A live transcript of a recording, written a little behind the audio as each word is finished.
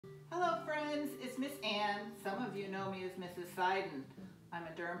Hello friends, it's Miss Ann. Some of you know me as Mrs. Seiden. I'm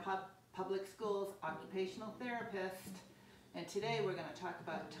a Durham Public Schools Occupational Therapist, and today we're going to talk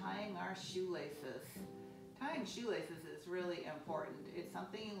about tying our shoelaces. Tying shoelaces is really important. It's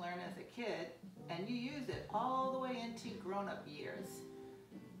something you learn as a kid and you use it all the way into grown-up years.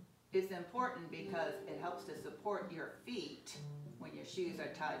 It's important because it helps to support your feet when your shoes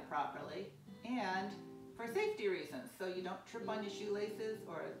are tied properly, and for safety reasons, so you don't trip on your shoelaces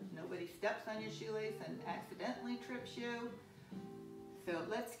or nobody steps on your shoelace and accidentally trips you. So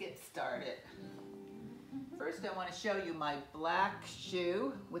let's get started. First, I want to show you my black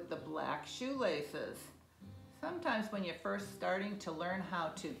shoe with the black shoelaces. Sometimes when you're first starting to learn how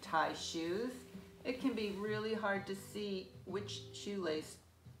to tie shoes, it can be really hard to see which shoelace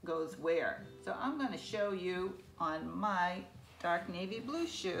goes where. So I'm going to show you on my dark navy blue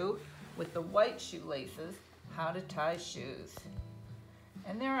shoe with the white shoelaces how to tie shoes.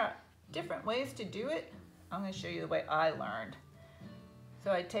 And there are different ways to do it. I'm going to show you the way I learned.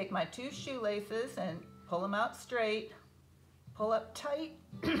 So I take my two shoelaces and pull them out straight, pull up tight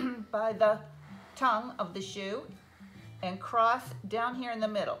by the tongue of the shoe, and cross down here in the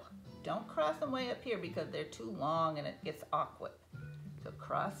middle. Don't cross them way up here because they're too long and it gets awkward. So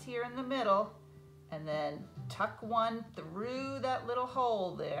cross here in the middle and then tuck one through that little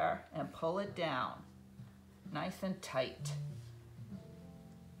hole there and pull it down nice and tight.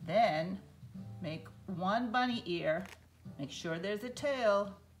 Then make one bunny ear, make sure there's a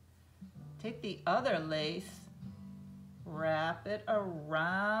tail. Take the other lace, wrap it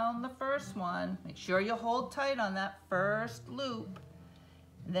around the first one. Make sure you hold tight on that first loop.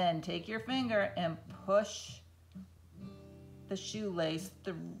 Then take your finger and push the shoelace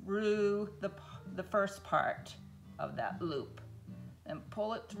through the first part of that loop and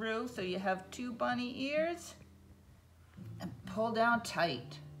pull it through so you have two bunny ears and pull down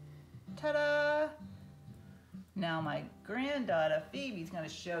tight. Ta-da! Now my granddaughter Phoebe's going to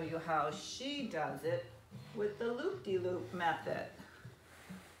show you how she does it with the loop-de-loop method.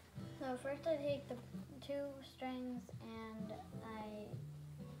 So first I take the two strings and I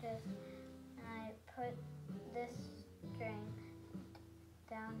put this string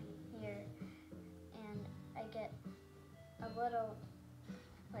down here and I get a little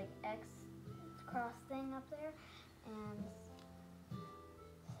like X cross thing up there, and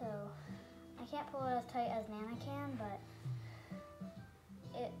so I can't pull it as tight as Nana can, but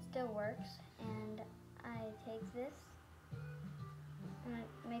it still works. And I take this and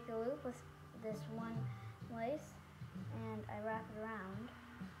I make a loop with this one lace and I wrap it around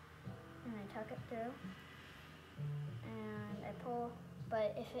and I tuck it through and I pull.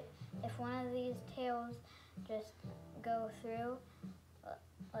 But if one of these tails just go through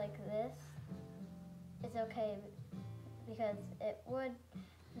like this, it's okay, because it would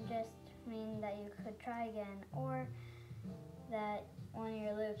just mean that you could try again, or that one of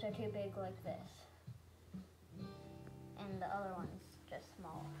your loops are too big like this and the other one's just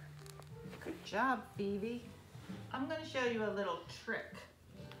smaller. Good job, Phoebe. I'm going to show you a little trick.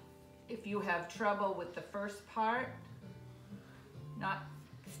 If you have trouble with the first part, not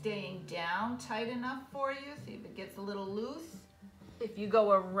staying down tight enough for you, see if it gets a little loose. If you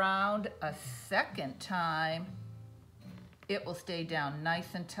go around a second time, it will stay down nice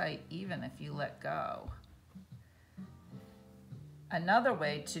and tight even if you let go. Another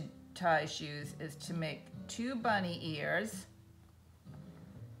way to tie shoes is to make two bunny ears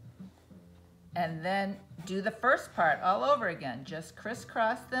and then do the first part all over again. Just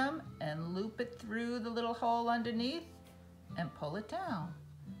crisscross them and loop it through the little hole underneath and pull it down.